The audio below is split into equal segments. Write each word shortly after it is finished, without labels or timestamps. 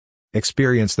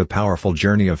Experience the powerful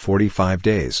journey of 45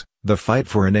 days, the fight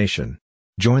for a nation.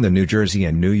 Join the New Jersey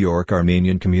and New York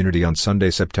Armenian community on Sunday,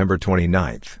 September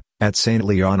 29th, at St.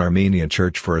 Leon Armenian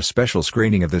Church for a special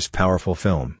screening of this powerful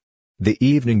film. The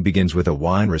evening begins with a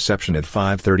wine reception at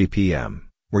 5:30 p.m.,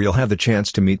 where you'll have the chance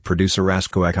to meet producer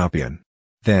Asko Akopyan.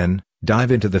 Then,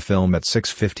 dive into the film at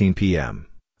 6:15 p.m.,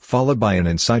 followed by an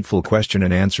insightful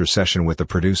question-and-answer session with the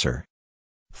producer.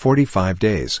 45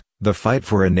 Days, The Fight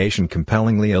for a Nation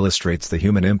compellingly illustrates the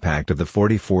human impact of the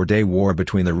 44-day war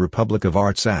between the Republic of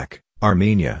Artsakh,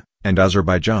 Armenia, and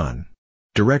Azerbaijan.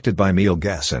 Directed by Emile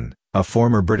Ghessen, a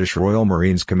former British Royal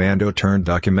Marines commando turned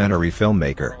documentary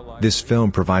filmmaker, this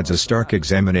film provides a stark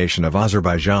examination of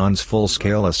Azerbaijan's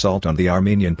full-scale assault on the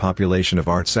Armenian population of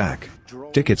Artsakh.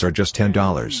 Tickets are just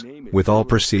 $10, with all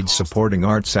proceeds supporting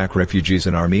Artsakh refugees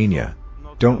in Armenia.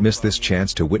 Don't miss this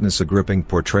chance to witness a gripping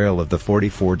portrayal of the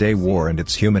 44-day war and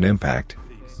its human impact.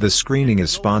 The screening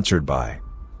is sponsored by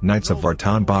Knights of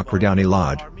Vartan Bakradani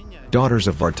Lod, Daughters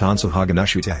of Vartan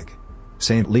Sohaganashutag,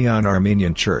 St. Leon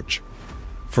Armenian Church.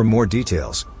 For more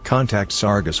details, contact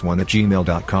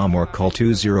sargus1@gmail.com or call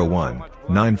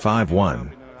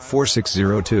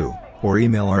 201-951-4602, or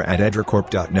email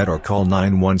r@edracorp.net or call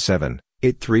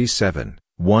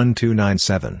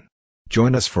 917-837-1297.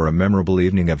 Join us for a memorable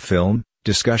evening of film,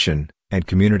 discussion, and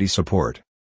community support.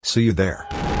 See you there.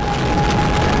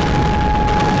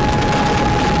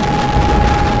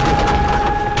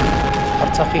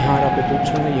 Արցախի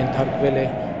հանրապետությունը ենթարկվել է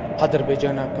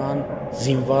ադրբեջանական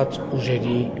զինված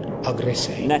ուժերի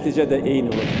ագրեսիայի։ Nəticədə eyni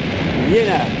olur.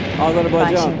 Yenə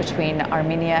Azərbaycan. Tension between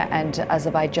Armenia and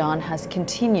Azerbaijan has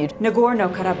continued.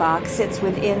 Nagorno-Karabakh sits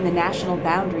within the national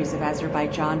boundaries of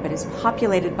Azerbaijan but is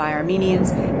populated by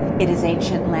Armenians. It is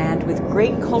ancient land with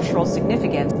great cultural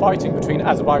significance. Fighting between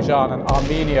Azerbaijan and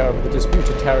Armenia over the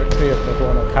disputed territory of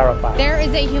Nagorno-Karabakh. There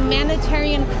is a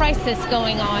humanitarian crisis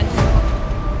going on.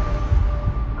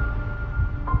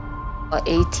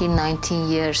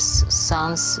 18-19 years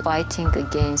sons fighting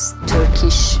against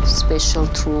Turkish special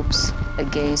troops,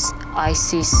 against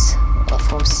ISIS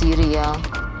from Syria.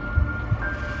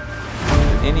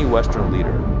 Any Western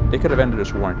leader, they could have ended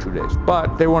this war in 2 days,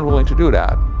 but they weren't willing to do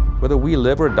that. Whether we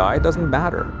live or die doesn't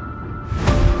matter.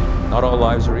 Not all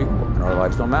lives are equal, and our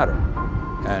lives don't matter.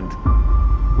 And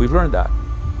we've learned that.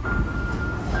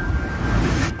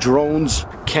 Drones,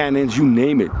 cannons, you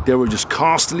name it, they were just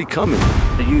constantly coming.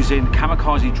 They're using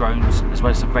kamikaze drones as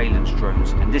well as surveillance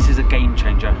drones, and this is a game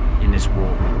changer in this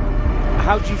war.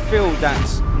 How do you feel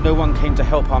that no one came to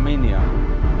help Armenia?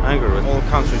 Anger with all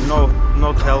countries, not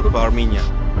help Armenia.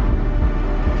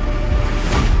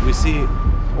 We see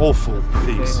awful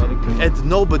things, and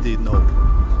nobody know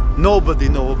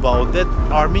about that.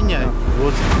 Armenia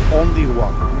was only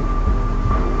one.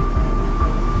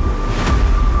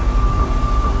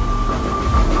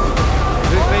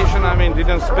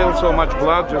 Didn't spill so much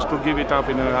blood just to give it up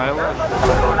in an island.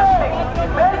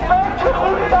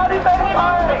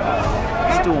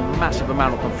 Still a massive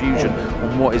amount of confusion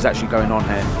on what is actually going on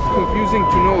here. It's confusing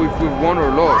to know if we've won or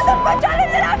lost.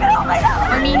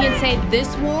 Armenians say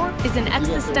this war is an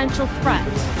existential threat.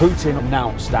 Putin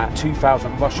announced that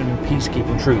 2,000 Russian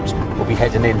peacekeeping troops will be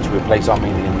heading in to replace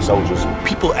Armenian soldiers.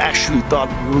 People actually thought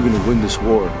we were going to win this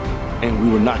war, and we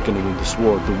were not going to win this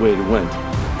war the way it went.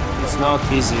 It's not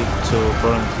easy to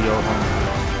burn your home.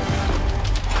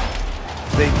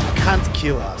 They can't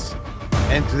kill us,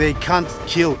 and they can't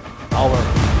kill our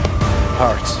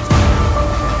hearts.